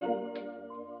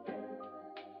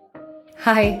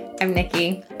Hi, I'm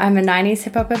Nikki. I'm a 90s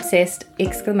hip-hop obsessed,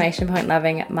 exclamation point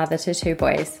loving mother to two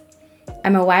boys.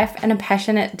 I'm a wife and a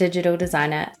passionate digital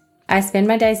designer. I spend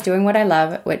my days doing what I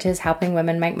love, which is helping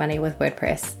women make money with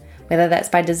WordPress, whether that's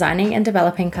by designing and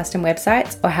developing custom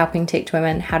websites or helping teach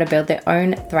women how to build their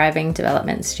own thriving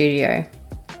development studio.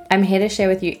 I'm here to share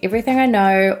with you everything I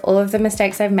know, all of the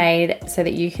mistakes I've made, so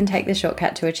that you can take the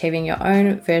shortcut to achieving your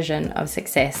own version of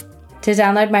success. To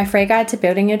download my free guide to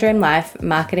building your dream life,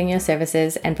 marketing your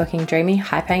services, and booking dreamy,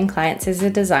 high-paying clients as a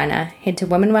designer, head to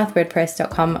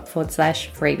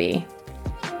womenwealthwordpress.com/freebie.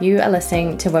 You are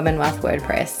listening to Women Wealth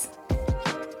WordPress.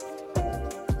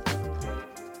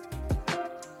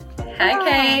 Hi,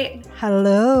 Kate.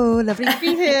 Hello, lovely to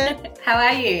be here. How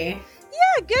are you?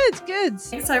 Yeah, good.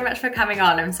 Thanks so much for coming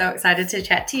on. I'm so excited to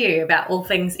chat to you about all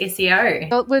things SEO.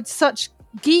 Well, we're such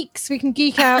geeks, we can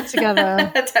geek out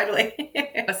together. Totally.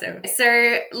 Awesome.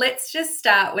 So let's just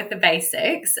start with the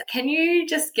basics. Can you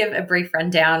just give a brief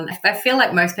rundown? I feel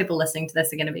like most people listening to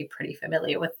this are going to be pretty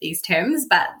familiar with these terms,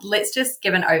 but let's just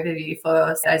give an overview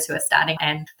for those who are starting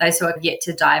and those who have yet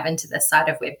to dive into this side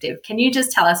of web dev. Can you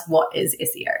just tell us what is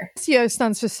SEO? SEO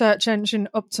stands for search engine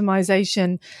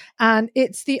optimization, and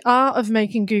it's the art of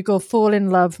making Google fall in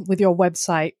love with your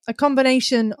website. A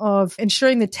combination of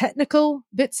ensuring the technical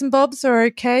bits and bobs are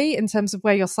okay in terms of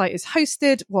where your site is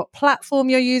hosted, what platform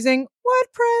you're using,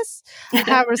 WordPress,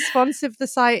 how responsive the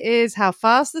site is, how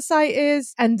fast the site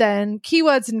is, and then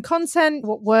keywords and content,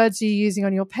 what words are you using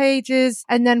on your pages,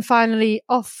 and then finally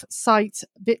off-site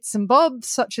bits and bobs,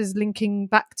 such as linking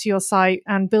back to your site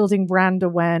and building brand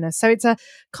awareness. So it's a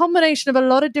combination of a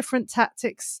lot of different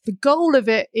tactics. The goal of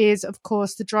it is, of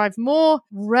course, to drive more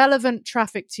relevant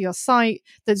traffic to your site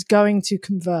that's going to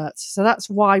convert. So that's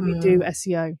why we do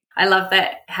SEO. I love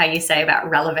that how you say about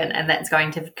relevant and that's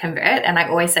going to convert. And I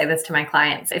always say this to my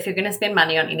clients. If you're going to spend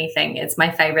money on anything, it's my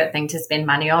favorite thing to spend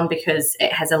money on because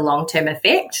it has a long-term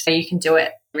effect. So you can do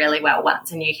it really well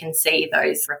once and you can see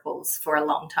those ripples for a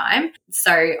long time.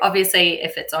 So obviously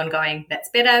if it's ongoing, that's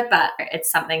better, but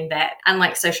it's something that,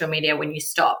 unlike social media, when you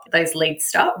stop, those leads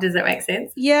stop. Does that make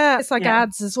sense? Yeah, it's like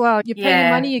ads as well. You pay your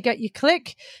money, you get your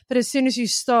click, but as soon as you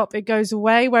stop, it goes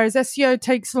away. Whereas SEO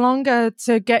takes longer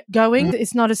to get going.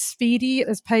 It's not as speedy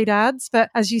as paid ads, but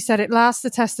as you said, it lasts the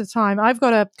test of time. I've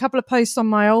got a couple of posts on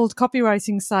my old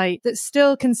copywriting site that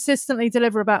still consistently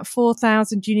deliver about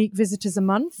 4,000 unique visitors a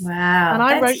month.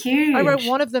 Wow. And huge. I wrote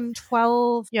one of them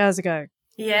 12 years ago.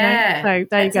 Yeah. So there you go.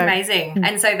 That's amazing.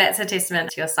 And so that's a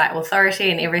testament to your site authority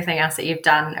and everything else that you've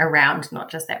done around, not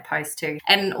just that post too.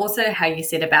 And also how you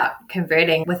said about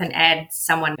converting with an ad,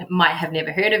 someone might have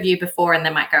never heard of you before and they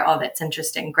might go, oh, that's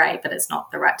interesting, great, but it's not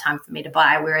the right time for me to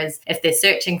buy. Whereas if they're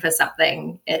searching for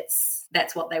something,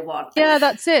 that's what they want. Yeah,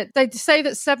 that's it. They say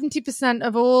that 70%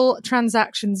 of all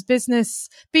transactions, business,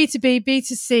 B2B,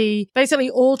 B2C, basically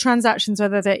all transactions,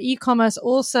 whether they're e-commerce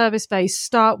or service-based,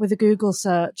 start with a Google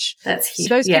search. That's huge.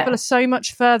 So those people are so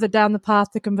much further down the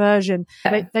path to conversion.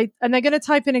 Yeah. And they're going to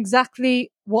type in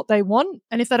exactly what they want.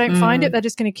 And if they don't find it, they're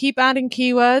just going to keep adding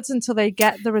keywords until they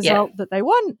get the result that they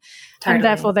want. Totally. And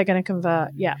therefore they're going to convert.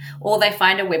 Yeah. Or they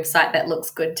find a website that looks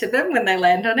good to them when they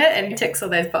land on it and ticks all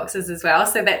those boxes as well.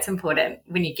 So that's important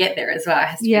when you get there as well. It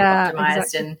has to be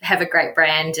optimized and have a great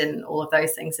brand and all of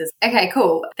those things. Okay,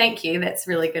 cool. Thank you. That's a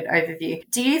really good overview.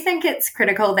 Do you think it's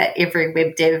critical that every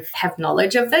web dev have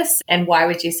knowledge of this? And why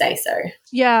would you say so?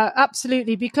 Yeah,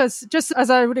 absolutely. Because just as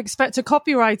I would expect a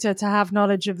copywriter to have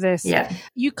knowledge of this,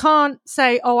 you can't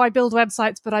say, oh, I build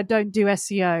websites, but I don't do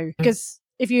SEO. Because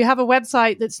if you have a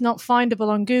website that's not findable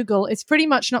on Google, it's pretty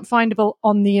much not findable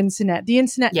on the internet. The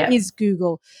internet is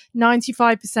Google.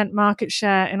 95% market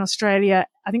share in Australia,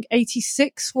 I think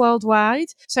 86 worldwide.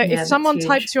 So if someone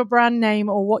types your brand name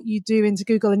or what you do into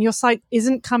Google and your site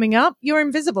isn't coming up, you're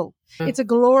invisible. It's a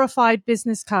glorified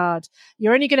business card.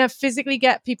 You're only going to physically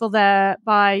get people there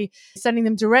by sending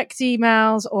them direct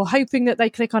emails or hoping that they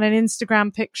click on an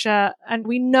Instagram picture. And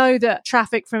we know that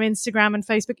traffic from Instagram and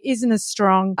Facebook isn't as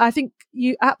strong. I think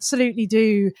you absolutely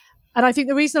do. And I think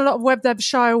the reason a lot of web devs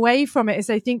shy away from it is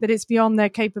they think that it's beyond their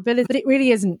capability, but it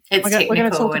really isn't. We're going to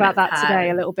talk about that today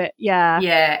a little bit. Yeah.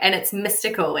 Yeah. And it's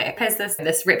mystical. It has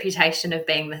this reputation of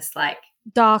being this like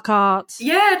dark art.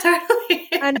 Yeah, totally.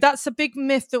 And that's a big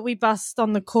myth that we bust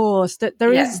on the course, that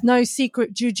there is no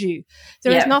secret juju.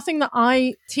 There is nothing that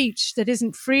I teach that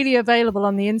isn't freely available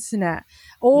on the internet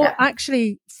or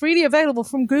actually freely available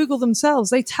from Google themselves.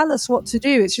 They tell us what to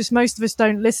do. It's just most of us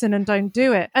don't listen and don't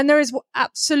do it. And there is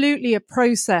absolutely a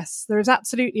process. There is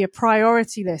absolutely a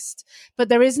priority list, but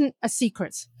there isn't a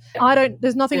secret.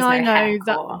 There's nothing I know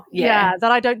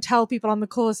that I don't tell people on the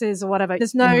courses or whatever.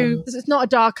 It's not a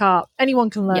dark art. Anyone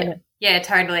can learn it. Yeah,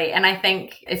 totally. And I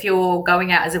think if you're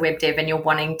going out as a web dev and you're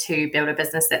wanting to build a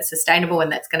business that's sustainable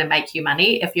and that's going to make you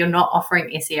money, if you're not offering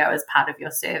SEO as part of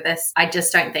your service, I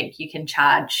just don't think you can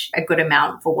charge a good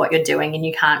amount for what you're doing, and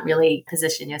you can't really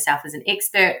position yourself as an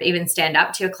expert, even stand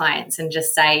up to your clients and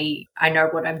just say, I know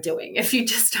what I'm doing, if you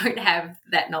just don't have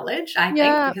that knowledge, I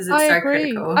think, because it's so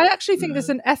critical. I actually think there's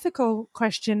an ethical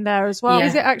question there as well.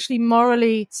 Is it actually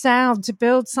morally sound to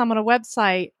build someone a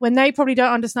website when they probably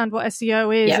don't understand what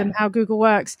SEO is and how Google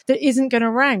works, that isn't going to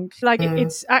rank? Like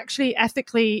it's actually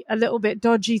ethically a little bit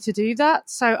dodgy to do that.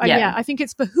 So I think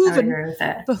it's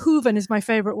behooven is my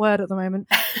favorite word at the moment.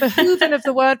 Behooven of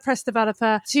the WordPress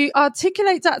developer to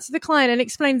articulate that to the client and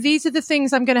explain, these are the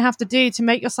things I'm going to have to do to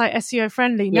make your site SEO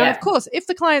friendly. Now, of course, if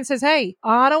the client says, hey,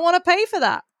 I don't want to pay for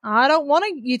that, I don't want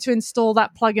you to install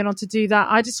that plugin or to do that,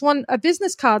 I just want a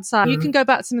business card site. You can go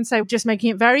back to them and say, just making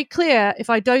it very clear,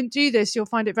 if I don't do this, you'll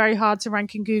find it very hard to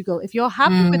rank in Google. If you're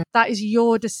happy with that, is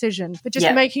your decision. But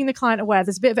just making the client aware,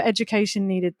 there's a bit of education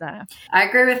needed there. I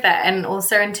agree with that. And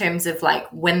also in terms of like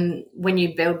when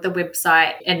you build the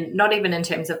website, and not even in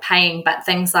terms of paying, but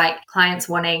things like clients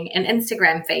wanting an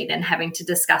Instagram feed and having to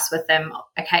discuss with them,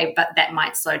 okay, but that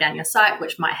might slow down your site,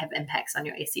 which might have impacts on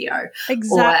your SEO.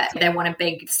 Exactly. Or they want a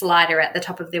big slider at the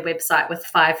top of their website with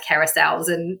 5 carousels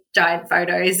and giant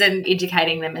photos, and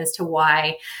educating them as to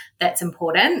why that's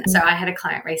important. So I had a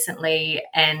client recently,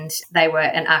 and they were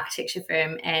an architecture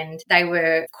firm, and they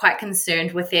were quite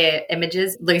concerned with their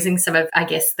images losing some of, I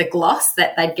guess, the gloss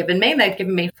that they'd given me. They'd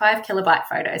given me 5 kilobyte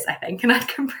photos, I think, and I'd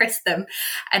compressed them.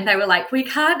 And they were like, we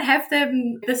can't have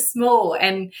them this small.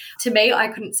 And to me, I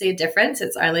couldn't see a difference.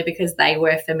 It's only because they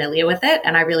were familiar with it.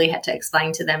 And I really had to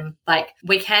explain to them, like,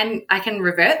 I can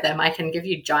revert them. I can give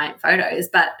you giant photos,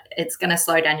 but it's going to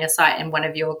slow down your site. And one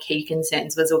of your key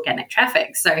concerns was organic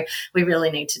traffic. So we really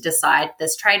need to decide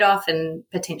this trade-off, and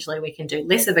potentially we can do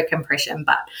less of a compression,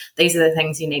 but these are the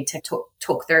things you need to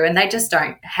talk through. And they just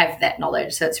don't have that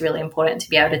knowledge. So it's really important to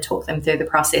be able to talk them through the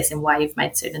process and why you've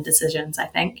made certain decisions, I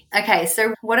think. Okay,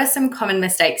 so what are some common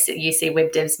mistakes that you see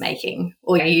web devs making?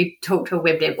 Or you talk to a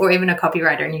web dev or even a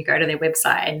copywriter and you go to their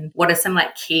website, and what are some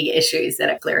like key issues that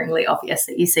are glaringly obvious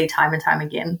that you see time and time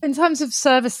again? In terms of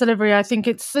service delivery, I think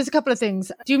there's a couple of things.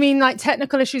 Do you mean like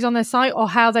technical issues on their site, or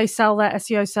how they sell their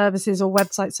SEO services or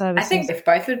website services? I think if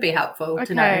both would be helpful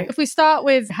to know. If we start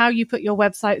with how you put your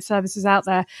website services out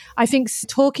there, I think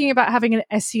talking about having an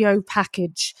SEO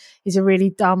package is a really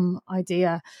dumb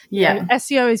idea. Yeah.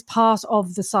 SEO is part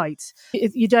of the site.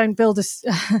 You don't build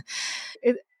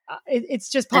it's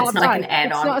just part of the site. Like an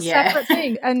add-on. It's not a separate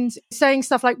thing. And saying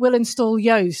stuff like, we'll install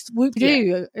Yoast.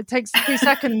 Whoop-doo. It takes 3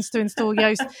 seconds to install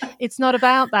Yoast. It's not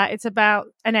about that. It's about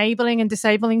enabling and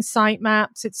disabling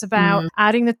sitemaps. It's about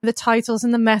adding the titles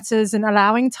and the metas and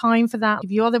allowing time for that.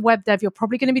 If you're the web dev, you're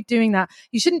probably going to be doing that.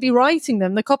 You shouldn't be writing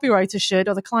them. The copywriter should,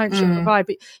 or the client should provide,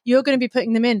 but you're going to be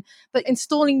putting them in. But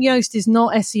installing Yoast is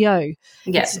not SEO.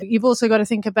 Yes. You've also got to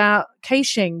think about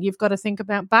caching. You've got to think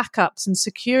about backups and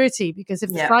security, because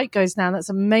if the site goes down, that's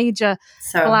a major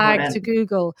flag to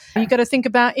Google. You've got to think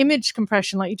about image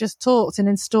compression, like you just talked, and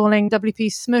installing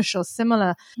WP Smush or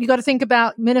similar. You've got to think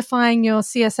about minifying your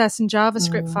CSS and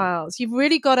JavaScript files. You've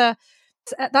really got to,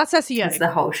 that's SEO. It's the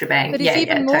whole shebang. But it's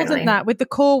even more than that. With the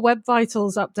core Web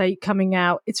Vitals update coming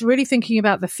out, it's really thinking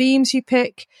about the themes you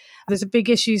pick. There's a big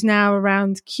issues now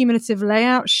around cumulative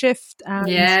layout shift. And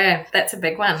that's a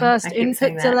big one. First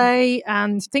input delay,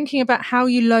 and thinking about how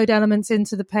you load elements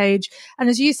into the page. And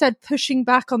as you said, pushing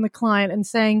back on the client and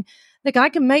saying, look, I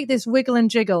can make this wiggle and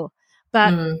jiggle,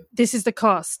 but this is the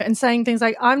cost. And saying things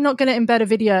like, I'm not going to embed a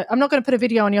video. I'm not going to put a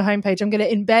video on your homepage. I'm going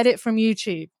to embed it from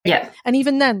YouTube. Yeah. And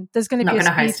even then, there's going to be a speed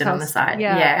not going to host it on the side.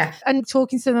 Yeah. And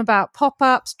talking to them about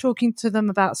pop-ups, talking to them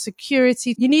about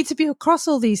security. You need to be across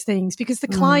all these things, because the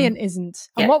client isn't.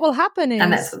 And what will happen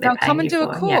is they'll come and do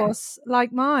a course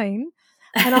like mine,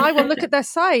 and I will look at their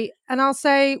site and I'll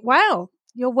say, wow,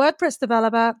 your WordPress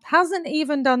developer hasn't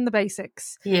even done the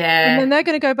basics. Yeah. And then they're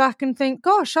going to go back and think,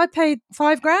 gosh, I paid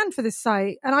 $5,000 for this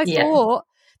site, and I thought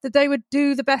that they would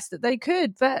do the best that they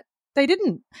could, but they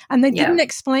didn't. And they didn't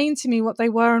explain to me what they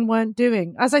were and weren't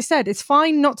doing. As I said, it's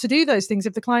fine not to do those things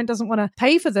if the client doesn't want to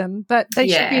pay for them, but they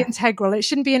should be integral. It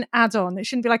shouldn't be an add-on. It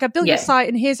shouldn't be like, I built your site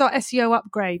and here's our SEO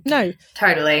upgrade. No.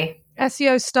 Totally.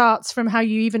 SEO starts from how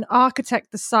you even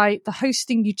architect the site, the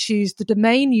hosting you choose, the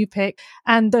domain you pick,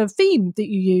 and the theme that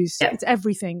you use. Yep. It's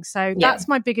everything. So that's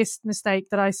my biggest mistake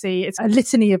that I see. It's a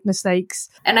litany of mistakes.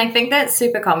 And I think that's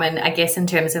super common, I guess, in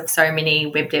terms of so many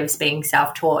web devs being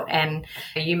self-taught, and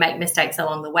you make mistakes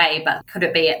along the way, but could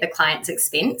it be at the client's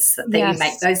expense that you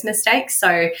make those mistakes?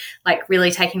 So like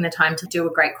really taking the time to do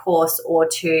a great course, or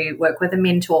to work with a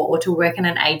mentor, or to work in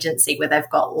an agency where they've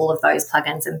got all of those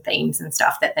plugins and themes and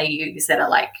stuff that they use that are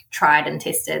like tried and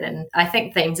tested. And I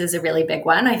think themes is a really big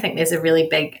one. I think there's a really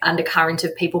big undercurrent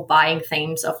of people buying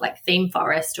themes off like Theme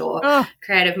Forest or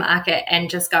Creative Market and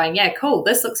just going, yeah, cool,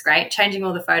 this looks great, changing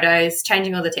all the photos,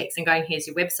 changing all the text and going, here's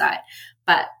your website.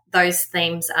 But those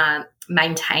themes aren't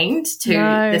maintained to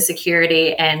the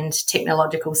security and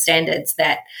technological standards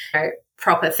that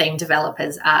proper theme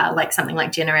developers are, like something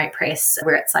like Generate Press,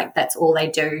 where it's like that's all they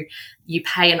do. You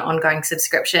pay an ongoing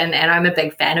subscription, and I'm a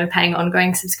big fan of paying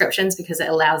ongoing subscriptions because it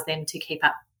allows them to keep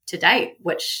up to date,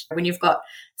 which when you've got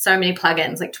so many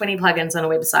plugins, like 20 plugins on a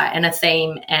website and a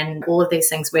theme and all of these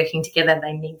things working together,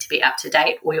 they need to be up to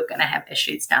date or you're going to have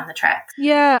issues down the track.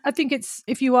 Yeah, I think it's,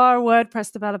 if you are a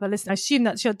WordPress developer, listen, I assume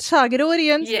that's your target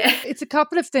audience. Yeah. It's a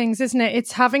couple of things, isn't it?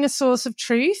 It's having a source of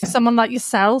truth, someone like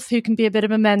yourself who can be a bit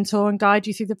of a mentor and guide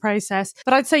you through the process.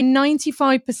 But I'd say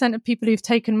 95% of people who've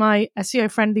taken my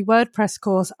SEO-friendly WordPress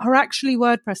course are actually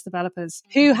WordPress developers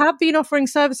who have been offering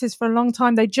services for a long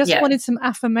time. They just wanted some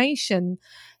affirmation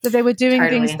that they were doing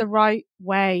things the right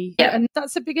way. Yeah. And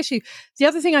that's a big issue. The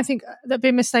other thing I think that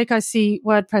big mistake I see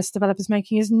WordPress developers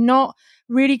making is not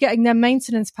really getting their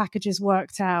maintenance packages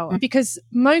worked out, because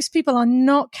most people are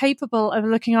not capable of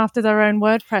looking after their own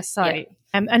WordPress site. Yeah.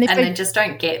 And they just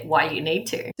don't get why you need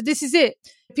to. But this is it.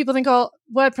 People think, oh,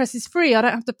 WordPress is free, I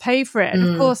don't have to pay for it. And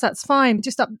of course, that's fine.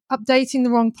 Just updating the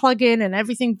wrong plugin and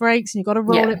everything breaks and you've got to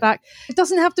roll it back. It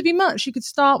doesn't have to be much. You could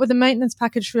start with a maintenance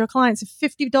package for your clients of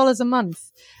 $50 a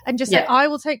month and just say, I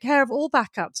will take care of all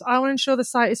backups. I will ensure the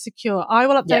site is secure. I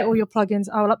will update all your plugins.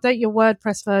 I will update your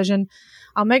WordPress version.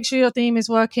 I'll make sure your theme is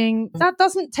working. That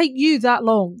doesn't take you that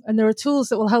long. And there are tools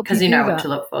that will help you do that. Because you know what to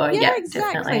look for. Yeah,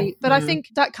 exactly. Definitely. But I think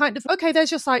that kind of, okay,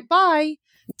 there's your site, bye.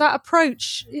 That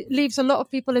approach, it leaves a lot of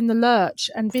people in the lurch,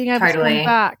 and being able to come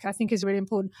back, I think, is really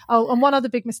important. Oh, and one other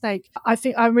big mistake. I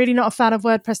think I'm really not a fan of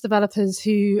WordPress developers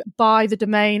who buy the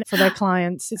domain for their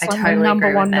clients. It's like the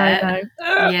number one no-no.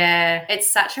 Yeah, it's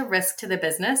such a risk to the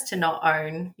business to not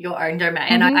own your own domain.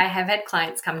 And I have had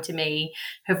clients come to me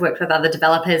who've worked with other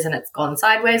developers and it's gone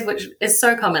sideways, which is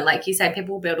so common. Like you say,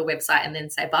 people will build a website and then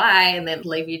say bye and then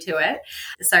leave you to it.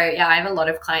 So yeah, I have a lot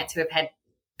of clients who have had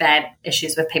bad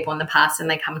issues with people in the past, and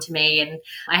they come to me. And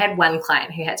I had one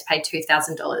client who had to pay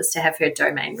 $2,000 to have her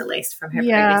domain released from her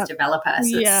previous developer.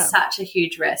 So it's such a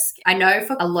huge risk. I know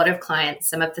for a lot of clients,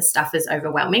 some of the stuff is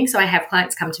overwhelming. So I have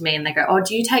clients come to me and they go, oh,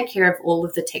 do you take care of all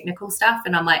of the technical stuff?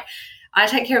 And I'm like, I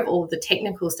take care of all of the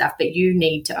technical stuff, but you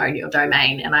need to own your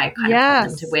domain. And I kind of tell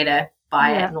them to where to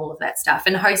buy it and all of that stuff.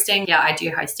 And hosting, I do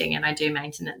hosting and I do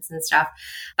maintenance and stuff,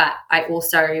 but I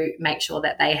also make sure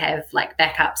that they have like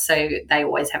backups, so they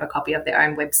always have a copy of their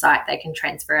own website, they can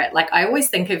transfer it. Like I always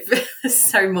think of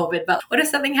so morbid, but what if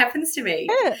something happens to me?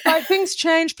 Yeah, like things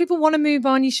change, people want to move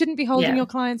on, you shouldn't be holding your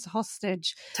clients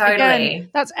hostage. Totally. Again,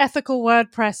 that's ethical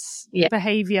WordPress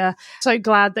behavior. So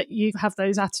glad that you have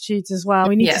those attitudes as well.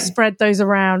 We need to spread those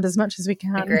around as much as we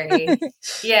can. Agree.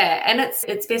 Yeah, and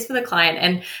it's best for the client,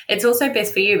 and it's also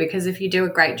best for you, because if you do a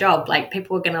great job, like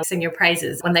people are going to sing your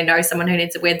praises. When they know someone who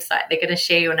needs a website, they're going to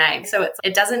share your name. So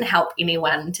it doesn't help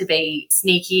anyone to be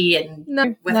sneaky and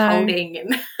withholding.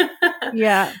 And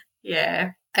yeah.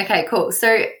 Okay, cool.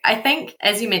 So I think,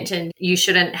 as you mentioned, you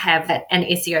shouldn't have an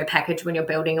SEO package when you're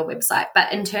building a website.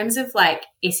 But in terms of like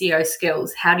SEO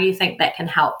skills, how do you think that can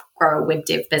help grow a web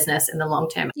dev business in the long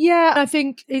term? Yeah, I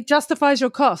think it justifies your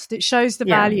cost. It shows the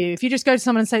value. If you just go to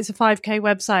someone and say it's a 5K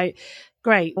website,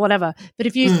 great, whatever. But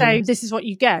if you say this is what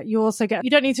you get, you also get,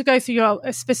 you don't need to go through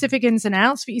your specific ins and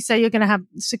outs, but you say you're going to have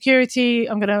security,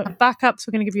 I'm going to have backups,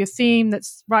 we're going to give you a theme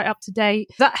that's right up to date.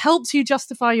 That helps you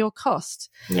justify your cost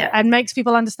and makes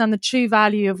people understand the true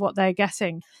value of what they're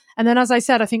getting. And then, as I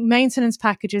said, I think maintenance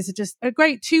packages are just a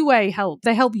great two-way help.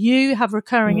 They help you have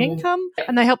recurring income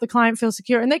and they help the client feel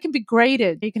secure, and they can be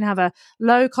graded. You can have a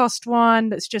low-cost one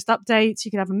that's just updates. You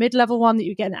can have a mid-level one that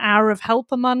you get an hour of help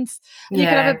a month. And you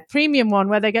can have a premium one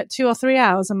where they get 2 or 3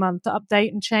 hours a month to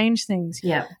update and change things.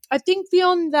 Yeah. I think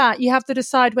beyond that, you have to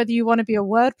decide whether you want to be a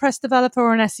WordPress developer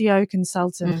or an SEO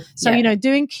consultant. So,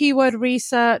 doing keyword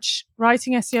research,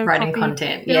 writing SEO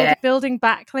content, building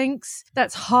backlinks,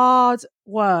 that's hard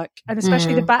work. And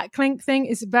especially the backlink thing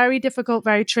is very difficult,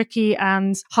 very tricky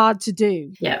and hard to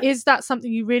do. Yeah. Is that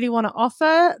something you really want to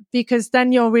offer? Because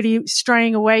then you're really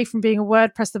straying away from being a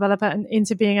WordPress developer and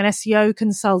into being an SEO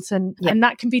consultant. Yeah. And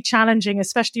that can be challenging,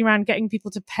 especially around getting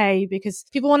people to pay, because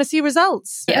people want to see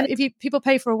results. Yeah. And if people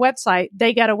pay for a website,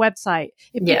 they get a website.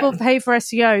 If people pay for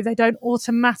SEO, they don't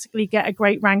automatically get a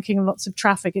great ranking and lots of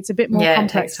traffic. It's a bit more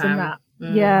complex than that.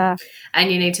 Yeah.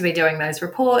 And you need to be doing those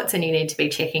reports and you need to be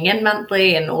checking in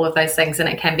monthly and all of those things. And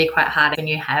it can be quite hard when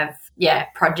you have,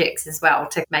 projects as well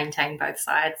to maintain both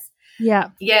sides. Yeah.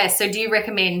 Yeah. So do you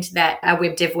recommend that a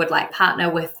web dev would like partner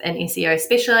with an SEO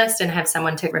specialist and have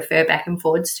someone to refer back and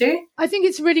forwards to? I think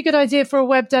it's a really good idea for a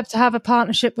web dev to have a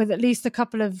partnership with at least a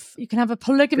couple of, you can have a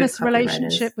polygamous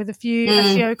relationship with a few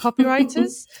SEO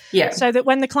copywriters. So that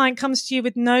when the client comes to you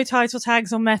with no title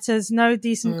tags or metas, no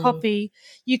decent copy,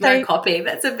 copy.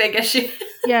 That's a big issue.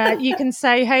 You can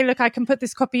say, hey, look, I can put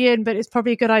this copy in, but it's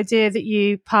probably a good idea that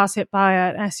you pass it by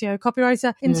an SEO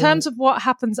copywriter. In terms of what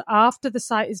happens after the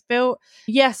site is built,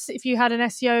 yes, if you had an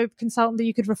SEO consultant that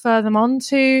you could refer them on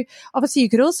to, obviously you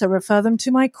could also refer them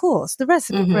to my course, The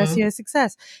Recipe for SEO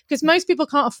Success, because most people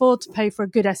can't afford to pay for a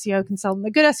good SEO consultant.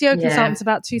 A good SEO consultant is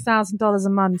about $2,000 a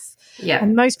month.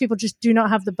 And most people just do not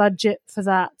have the budget for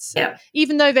that.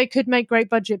 Even though they could make great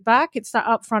budget back, it's that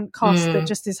upfront cost that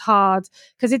just is hard,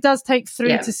 because it does take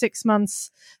 3 to 6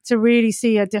 months to really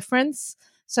see a difference.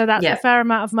 So that's a fair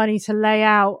amount of money to lay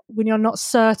out when you're not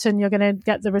certain you're going to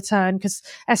get the return, because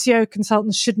SEO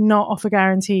consultants should not offer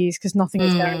guarantees, because nothing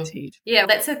is guaranteed. Yeah,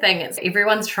 that's the thing. It's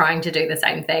everyone's trying to do the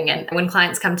same thing. And when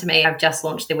clients come to me, I've just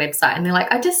launched their website and they're like,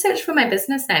 I just searched for my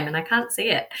business name and I can't see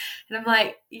it. And I'm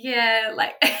like,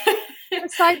 the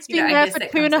site's been there for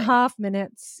 2.5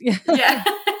 minutes. Yeah.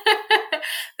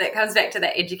 That comes back to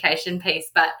that education piece.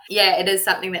 But it is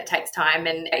something that takes time.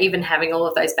 And even having all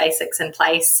of those basics in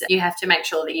place, you have to make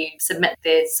sure that you submit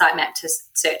the sitemap to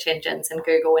search engines and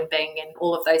Google and Bing and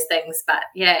all of those things. But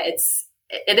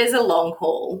it is a long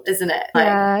haul, isn't it?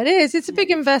 It is. It's a big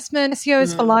investment. SEO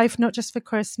is for life, not just for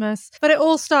Christmas. But it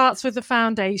all starts with the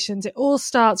foundations. It all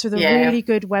starts with a really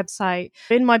good website.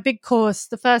 In my big course,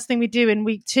 the first thing we do in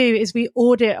week 2 is we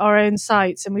audit our own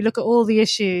sites and we look at all the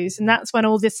issues. And that's when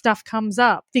all this stuff comes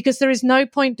up, because there is no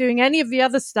point doing any of the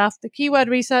other stuff, the keyword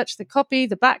research, the copy,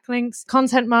 the backlinks,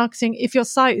 content marketing, if your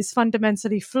site is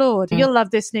fundamentally flawed. You'll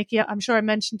love this, Nikki. I'm sure I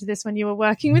mentioned this when you were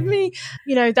working with me.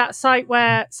 You know, that site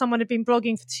where someone had been blogging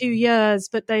for 2 years,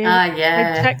 but they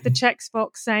check the checks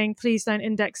box saying, please don't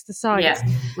index the site.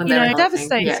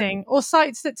 Devastating. Or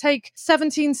sites that take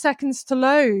 17 seconds to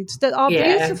load that are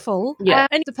beautiful.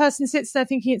 And the person sits there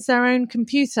thinking it's their own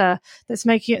computer that's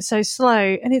making it so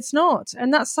slow, and it's not.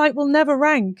 And that site will never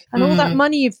rank. And all that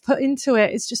money you've put into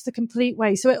it is just a complete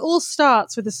waste. So it all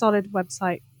starts with a solid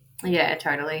website. Yeah,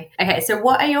 totally. Okay, so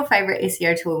what are your favorite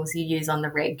SEO tools you use on the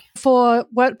rig? For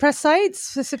WordPress sites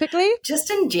specifically? Just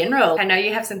in general. I know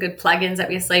you have some good plugins up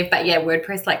your sleeve, but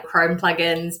WordPress, like Chrome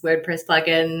plugins, WordPress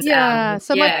plugins.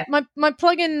 My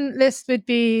plugin list would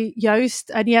be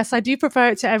Yoast. And yes, I do prefer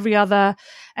it to every other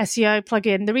SEO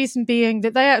plugin. The reason being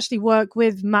that they actually work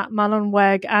with Matt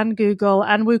Mullenweg and Google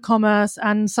and WooCommerce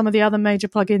and some of the other major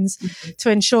plugins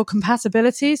to ensure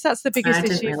compatibility. So that's the biggest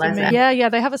issue for me.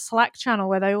 They have a Slack channel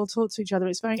where they all talk to each other.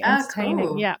 It's very entertaining.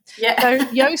 Cool. So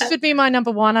Yoast would be my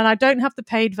number one, and I don't have the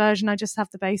paid version. I just have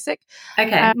the basic.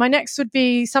 Okay. My next would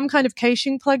be some kind of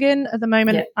caching plugin. At the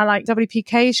moment, I like WP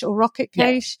Cache or Rocket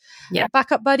Cache.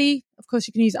 Backup Buddy. Of course,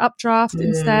 you can use Updraft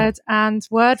instead, and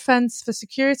WordFence for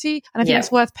security. And I think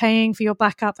it's worth paying for your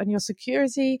backup and your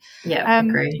security.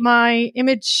 Agree. My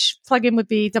image plugin would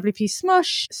be WP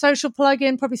Smush. Social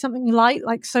plugin, probably something light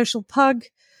like Social Pug.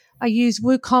 I use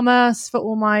WooCommerce for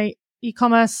all my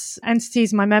e-commerce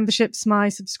entities, my memberships, my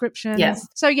subscriptions.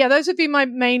 So those would be my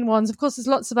main ones. Of course, there's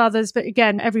lots of others, but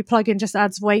again, every plugin just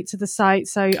adds weight to the site.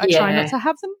 So I try not to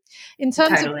have them. In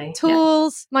terms of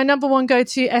tools, my number one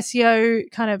go-to SEO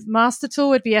kind of master tool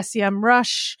would be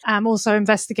SEMrush. I'm also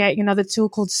investigating another tool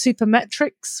called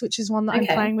Supermetrics, which is one that I'm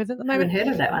playing with at the moment. I haven't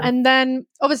heard of that one. And then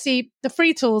obviously the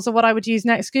free tools are what I would use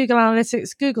next: Google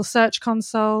Analytics, Google Search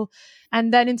Console.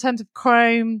 And then in terms of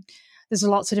Chrome, there's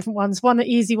lots of different ones. One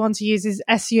easy one to use is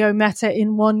SEO Meta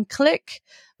in one click,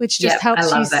 which just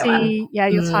helps you see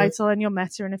your title and your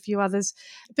meta and a few others.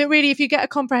 But really, if you get a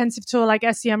comprehensive tool like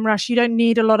SEMrush, you don't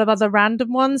need a lot of other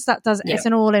random ones. It's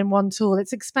an all-in-one tool.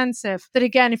 It's expensive. But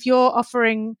again, if you're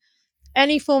offering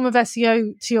any form of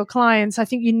SEO to your clients, I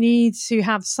think you need to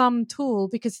have some tool,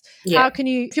 because how can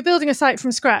you, if you're building a site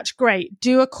from scratch, great,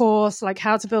 do a course like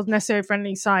how to build an SEO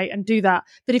friendly site and do that.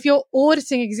 But if you're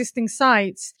auditing existing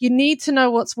sites, you need to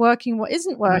know what's working, what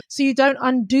isn't working, so you don't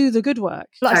undo the good work.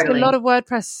 Totally. I see a lot of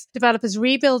WordPress developers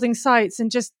rebuilding sites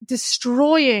and just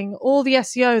destroying all the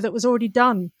SEO that was already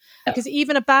done, because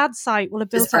even a bad site will have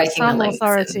built up some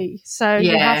authority. So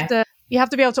you have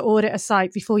to be able to audit a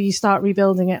site before you start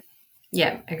rebuilding it.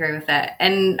 Yeah, I agree with that.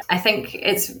 And I think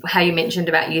it's how you mentioned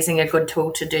about using a good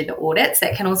tool to do the audits.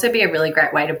 That can also be a really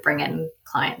great way to bring in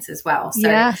clients as well.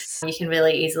 So you can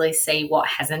really easily see what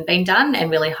hasn't been done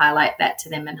and really highlight that to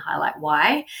them and highlight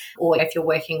why. Or if you're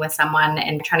working with someone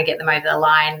and trying to get them over the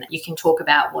line, you can talk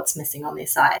about what's missing on their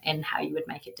site and how you would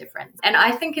make it different. And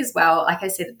I think as well, like I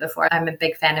said before, I'm a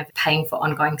big fan of paying for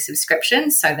ongoing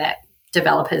subscriptions so that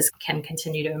developers can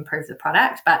continue to improve the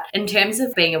product. But in terms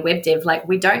of being a web dev, like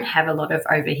we don't have a lot of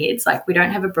overheads. Like we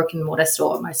don't have a brick and mortar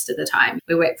store most of the time.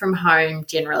 We work from home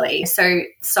generally. So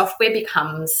software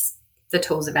becomes the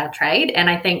tools of our trade. And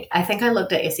I think I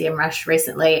looked at SEMrush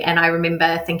recently and I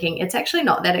remember thinking it's actually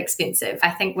not that expensive.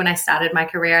 I think when I started my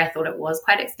career, I thought it was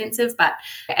quite expensive, but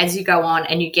as you go on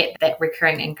and you get that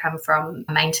recurring income from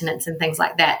maintenance and things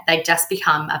like that, they just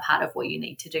become a part of what you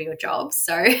need to do your job.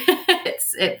 So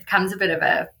it becomes a bit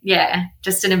of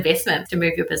just an investment to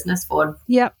move your business forward.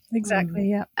 Yep, exactly.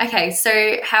 Yeah. Okay.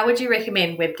 So how would you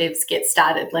recommend web devs get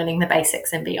started learning the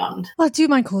basics and beyond? Well, do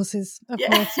my courses, of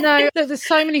course. No, look, there's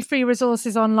so many free resources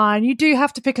online. You do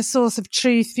have to pick a source of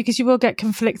truth because you will get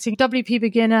conflicting. WP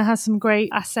Beginner has some great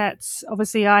assets.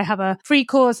 Obviously, I have a free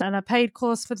course and a paid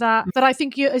course for that. But I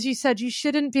think, as you said, you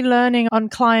shouldn't be learning on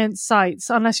client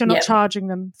sites unless you're not charging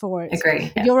them for it.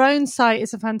 Agree. Yeah. Your own site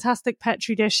is a fantastic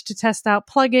petri dish to test out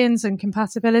plugins and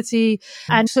compatibility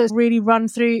and to really run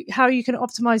through how you can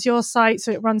optimize your site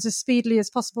so it runs as speedily as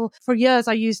possible. For years,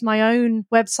 I used my own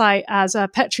website as a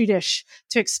petri dish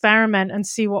to experiment and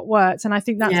see what worked. And I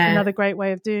think that's another great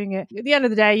way of doing it. At the end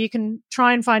of the day, you can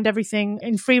try and find everything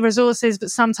in free resources, but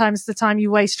sometimes the time you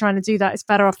waste trying to do that is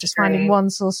better off just finding one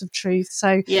source of truth.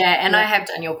 So I have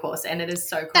done your course and it is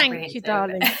so comprehensive. Thank you,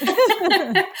 darling.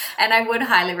 And I would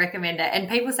highly recommend it. And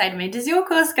people say to me, does your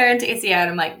course go into SEO?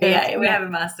 And I'm like, we have a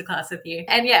masterclass with you.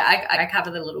 And I cover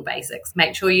the little basics.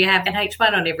 Make sure you have an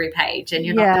H1 on every page and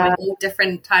you're not doing all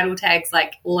different title tags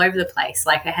like all over the place.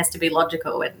 Like it has to be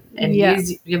logical and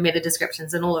use your meta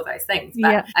descriptions and all of those things.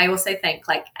 But I also think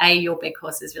like your big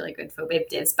course is really good for web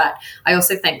devs, but I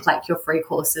also think like your free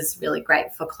course is really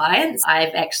great for clients.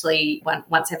 I've actually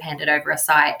once I've handed over a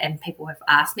site and people have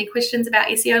asked me questions about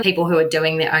SEO, people who are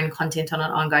doing their own content on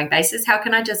an ongoing basis, how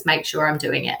can I just make sure I'm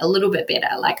doing it a little bit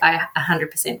better? Like I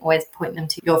 100% always point them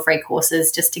to your free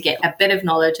courses just to get a bit of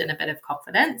knowledge and a bit of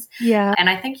confidence. Yeah. And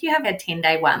I think you have a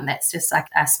 10-day one that's just like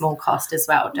a small cost as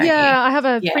well, don't you? Yeah, I have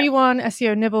a free one,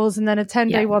 SEO Nibbles, and then a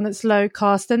 10-day one that's low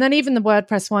cost. And then even the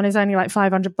WordPress one is only like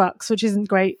 $500, which isn't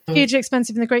great, hugely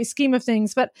expensive in the great scheme of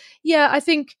things. But I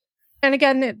think, and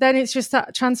again, then it's just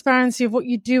that transparency of what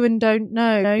you do and don't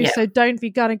know. Yeah. So don't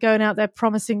be going out there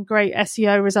promising great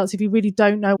SEO results if you really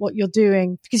don't know what you're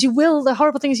doing, because the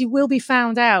horrible thing is you will be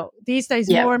found out. These days,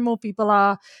 more and more people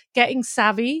are getting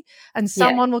savvy and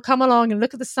someone will come along and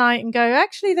look at the site and go,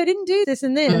 actually, they didn't do this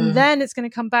and this, and then it's going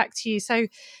to come back to you. So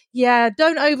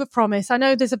don't overpromise. I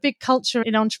know there's a big culture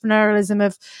in entrepreneurialism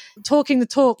of talking the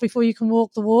talk before you can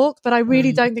walk the walk, but I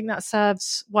really don't think that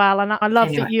serves well. And I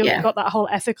love that you've got that whole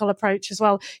ethical approach as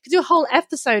well. You could do a whole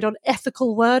episode on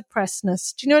ethical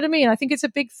WordPressness. Do you know what I mean? I think it's a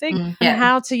big thing and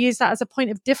how to use that as a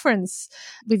point of difference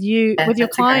with you, with your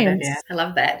clients. I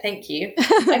love that. Thank you.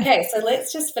 Okay, so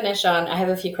let's just finish on. I have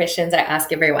a few questions I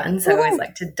ask everyone, so I always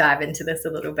like to dive into this a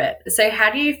little bit. So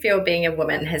how do you feel being a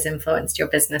woman has influenced your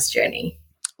business journey?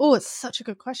 Oh, it's such a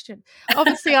good question.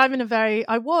 Obviously, I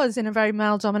was in a very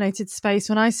male-dominated space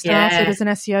when I started as an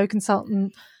SEO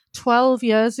consultant 12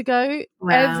 years ago.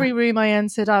 Wow. Every room I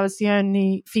entered, I was the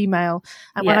only female.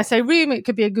 And when I say room, it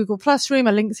could be a Google Plus room,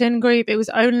 a LinkedIn group. It was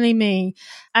only me.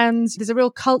 And there's a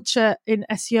real culture in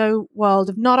SEO world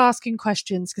of not asking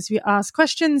questions, because if you ask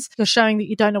questions, you're showing that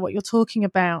you don't know what you're talking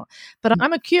about. But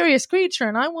I'm a curious creature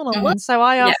and I want to learn. So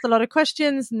I asked a lot of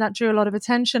questions and that drew a lot of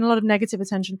attention, a lot of negative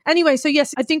attention. Anyway, so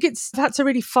yes, I think I've had to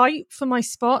really fight for my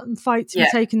spot and fight to be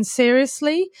taken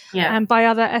seriously and by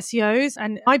other SEOs.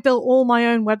 And I built all my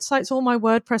own websites websites, all my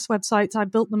WordPress websites, I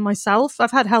built them myself.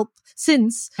 I've had help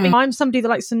since. I'm somebody that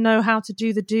likes to know how to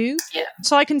do the do. Yeah.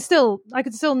 So I could still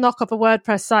knock up a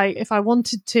WordPress site if I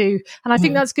wanted to. And I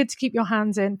think that's good to keep your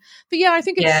hands in. But yeah, I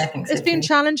think it's been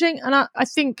challenging. And I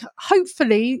think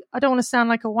hopefully, I don't want to sound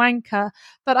like a wanker,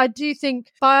 but I do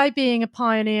think by being a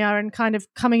pioneer and kind of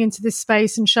coming into this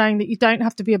space and showing that you don't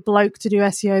have to be a bloke to do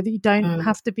SEO, that you don't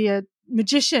have to be a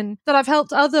magician, that I've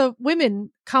helped other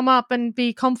women come up and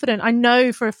be confident. I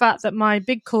know for a fact that my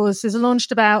big course has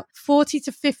launched about 40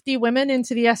 to 50 women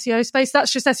into the SEO space.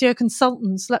 That's just SEO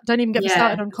consultants. Don't even get me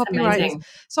started on copywriters.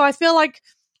 So I feel like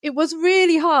it was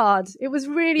really hard. It was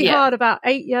really hard about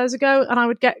 8 years ago,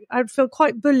 and I'd feel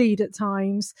quite bullied at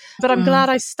times, but I'm glad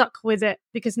I stuck with it,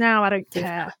 because now I don't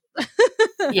care.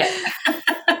 Yeah.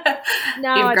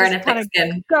 Now I just kind of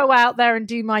go out there and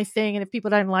do my thing, and if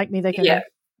people don't like me, they can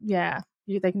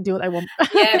they can do what they want.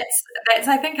 That's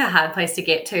I think a hard place to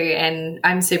get to, and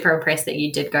I'm super impressed that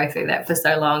you did go through that for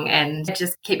so long, and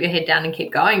just keep your head down and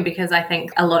keep going, because I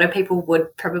think a lot of people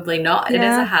would probably not. It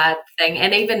is a hard thing,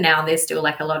 and even now there's still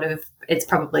like a lot of, it's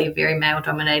probably very male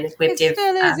dominated web dev. It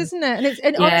still is, isn't it?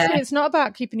 And honestly, it's not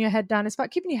about keeping your head down, it's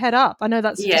about keeping your head up. I know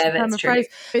that's just a common phrase.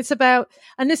 It's about,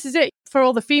 and this is it for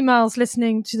all the females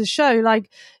listening to the show, like,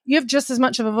 you have just as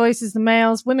much of a voice as the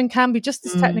males. Women can be just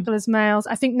as technical as males.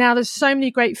 I think now there's so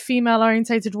many great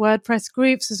female-orientated WordPress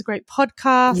groups. There's a great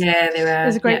podcast. Yeah, there are.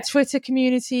 There's a great Twitter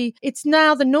community. It's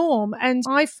now the norm. And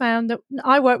I found that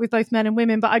I work with both men and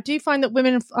women, but I do find that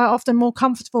women are often more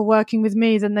comfortable working with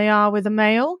me than they are with a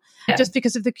male, just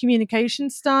because of the communication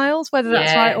styles, whether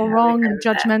that's right or wrong, and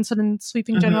judgmental and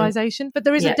sweeping generalization. But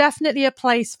there is definitely a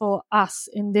place for us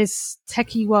in this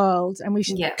techie world, and we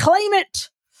should claim it.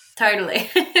 Totally.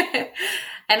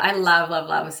 And I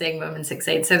love seeing women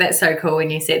succeed. So that's so cool when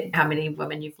you said how many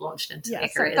women you've launched into their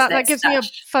careers. That gives me a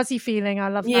fuzzy feeling. I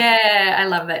love that. Yeah, I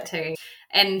love that too.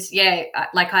 And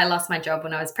like I lost my job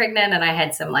when I was pregnant, and I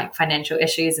had some like financial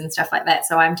issues and stuff like that.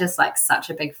 So I'm just like such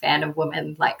a big fan of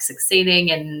women like succeeding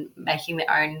and making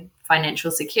their own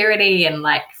financial security and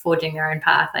like forging their own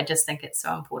path. I just think it's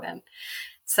so important.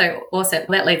 So awesome.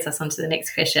 That leads us on to the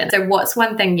next question. So what's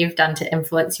one thing you've done to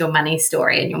influence your money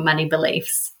story and your money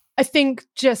beliefs? I think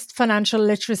just financial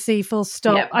literacy, full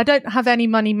stop. Yep. I don't have any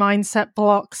money mindset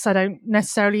blocks. I don't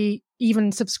necessarily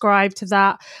even subscribe to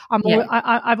that.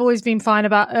 I've always been fine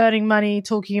about earning money,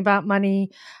 talking about money,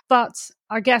 but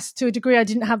I guess to a degree I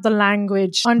didn't have the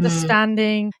language,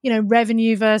 understanding,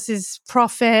 revenue versus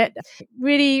profit,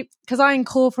 really, because I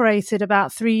incorporated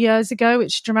about 3 years ago,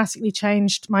 which dramatically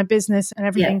changed my business and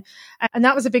everything. Yeah. And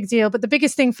that was a big deal. But the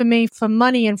biggest thing for me for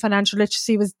money and financial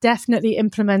literacy was definitely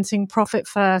implementing profit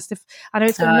first. I know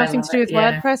it's got nothing to do with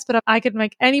WordPress, but I could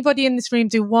make anybody in this room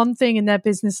do one thing in their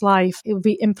business life. It would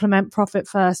be implement profit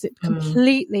first. It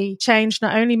completely changed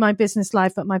not only my business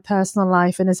life, but my personal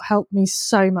life, and has helped me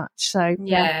so much. So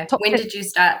when did you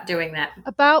start doing that?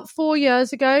 About 4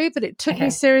 years ago, but it took me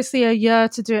seriously a year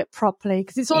to do it properly,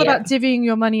 because it's all about divvying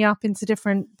your money up into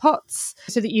different pots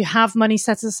so that you have money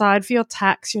set aside for your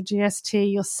tax, your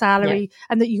GST, your salary,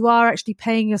 and that you are actually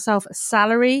paying yourself a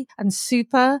salary and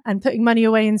super and putting money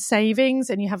away in savings,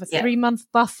 and you have a 3-month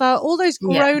buffer, all those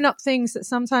grown up things that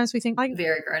sometimes we think like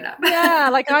very grown up.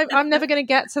 Like I'm never going to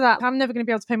get to that. I'm never going to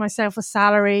be able to pay myself a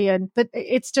salary, but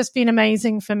it's just been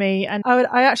amazing for me. And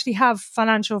I actually have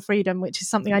financial freedom, which is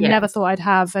something I never thought I'd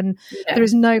have, and there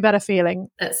is no better feeling.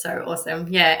 That's so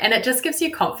awesome. Yeah, and it just gives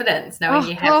you confidence knowing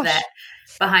you have that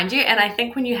behind you. And I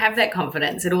think when you have that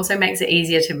confidence, it also makes it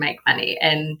easier to make money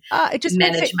and it just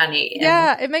manage money.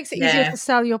 It makes it easier to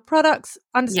sell your products,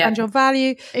 understand your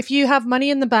value. If you have money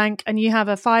in the bank and you have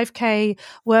a 5K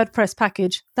WordPress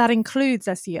package, that includes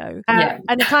SEO.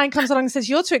 And a client comes along and says,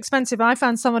 you're too expensive. I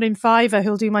found someone in Fiverr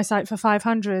who'll do my site for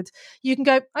 500. You can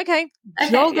go, okay,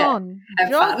 jog on.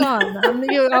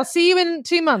 I'll see you in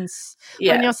 2 months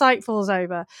when your site falls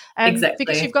over.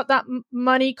 Because you've got that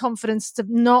money confidence to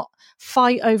not fight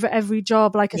over every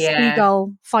job like a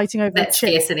seagull fighting over that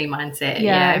scarcity mindset.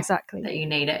 Exactly. That you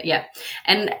need it. Yeah.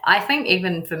 And I think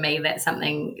even for me, that's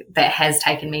something that has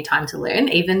taken me time to learn.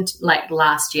 Even like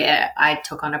last year, I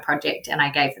took on a project and I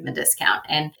gave them a discount,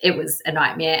 and it was a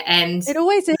nightmare. And it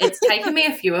always is. It's taken me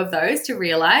a few of those to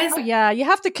realize. You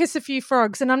have to kiss a few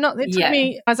frogs. And it took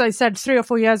me, as I said, 3 or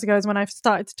 4 years ago is when I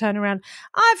started to turn around.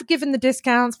 I've given the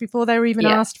discounts before they were even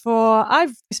asked for.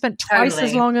 I've spent twice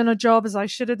as long on a job as I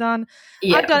should have done.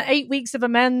 I've done 8 weeks of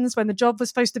amends when the job was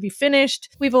supposed to be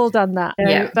finished. We've all done that.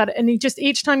 But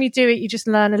each time you do it, you just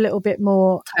learn a little bit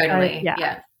more. Totally.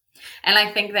 And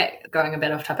I think that, going a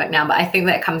bit off topic now, but I think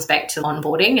that comes back to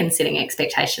onboarding and setting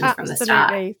expectations from the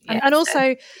start. And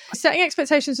also setting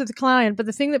expectations with the client. But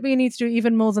the thing that we need to do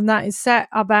even more than that is set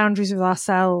our boundaries with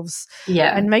ourselves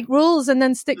and make rules and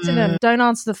then stick to them. Don't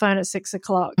answer the phone at 6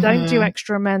 o'clock. Don't do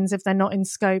extra amends if they're not in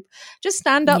scope. Just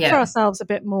stand up for ourselves a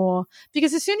bit more,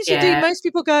 because as soon as you do, most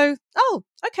people go, oh,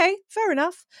 okay, fair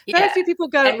enough. Very few people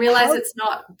go and realize it's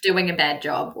not doing a bad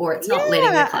job, or it's not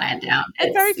letting the client down.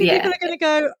 And very few people are going to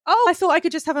go, oh, I thought I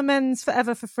could just have amends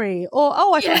forever for free, or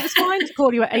oh, I thought it was fine to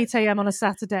call you at 8 a.m. on a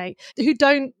Saturday. Who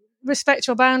don't respect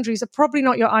your boundaries are probably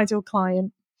not your ideal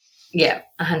client. Yeah,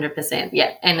 100%.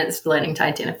 Yeah. And it's learning to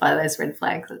identify those red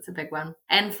flags. That's a big one.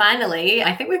 And finally,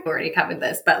 I think we've already covered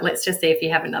this, but let's just see if you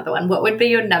have another one. What would be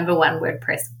your number one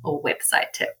WordPress or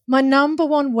website tip? My number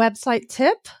one website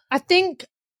tip, I think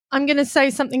I'm going to say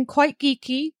something quite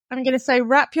geeky. I'm going to say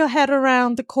wrap your head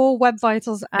around the core Web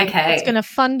Vitals app. Okay. It's going to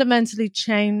fundamentally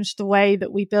change the way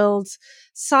that we build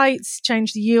sites,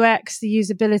 change the UX, the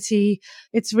usability.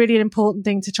 It's really an important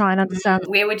thing to try and understand.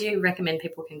 Where would you recommend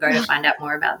people can go to find out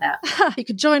more about that? You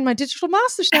could join my Digital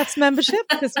Masterchefs membership,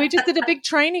 because we just did a big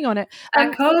training on it.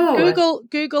 Cool.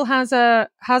 Google has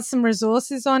some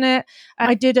resources on it.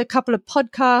 I did a couple of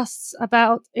podcasts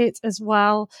about it as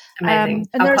well. Amazing.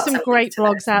 And there are some great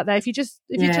blogs out there. If you just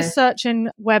search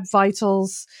in Web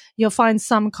Vitals, you'll find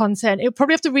some content. You'll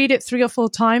probably have to read it 3 or 4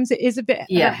 times. It is a bit of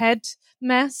a head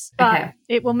mess, but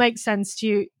it will make sense to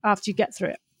you after you get through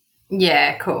it.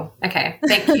 Yeah, cool. Okay,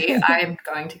 thank you. I'm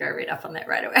going to go read up on that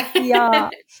right away. Yeah.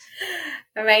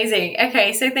 Amazing.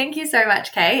 Okay, so thank you so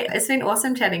much, Kate. It's been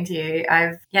awesome chatting to you.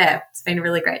 It's been a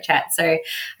really great chat. So I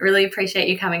really appreciate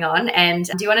you coming on. And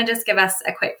do you want to just give us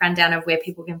a quick rundown of where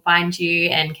people can find you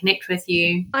and connect with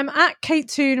you? I'm at Kate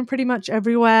Toon pretty much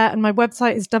everywhere, and my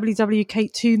website is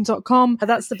www.katetoon.com.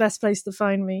 That's the best place to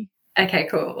find me. Okay,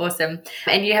 cool. Awesome.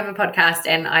 And you have a podcast,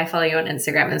 and I follow you on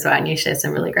Instagram as well, and you share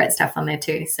some really great stuff on there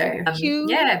too. So I'm sure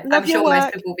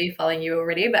most people will be following you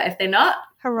already, but if they're not,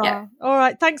 hurrah. Yeah. All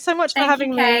right. Thanks so much for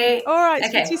having me. All right.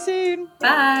 Okay. See you soon.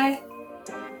 Bye.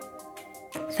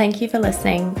 Thank you for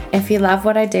listening. If you love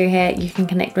what I do here, you can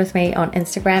connect with me on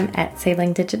Instagram at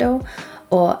Seedling Digital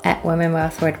or at Women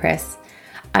Wealth WordPress.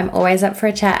 I'm always up for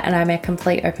a chat, and I'm a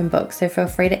complete open book, so feel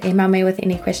free to email me with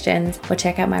any questions or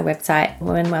check out my website,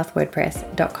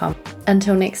 womenwealthwordpress.com.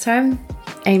 Until next time,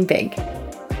 aim big.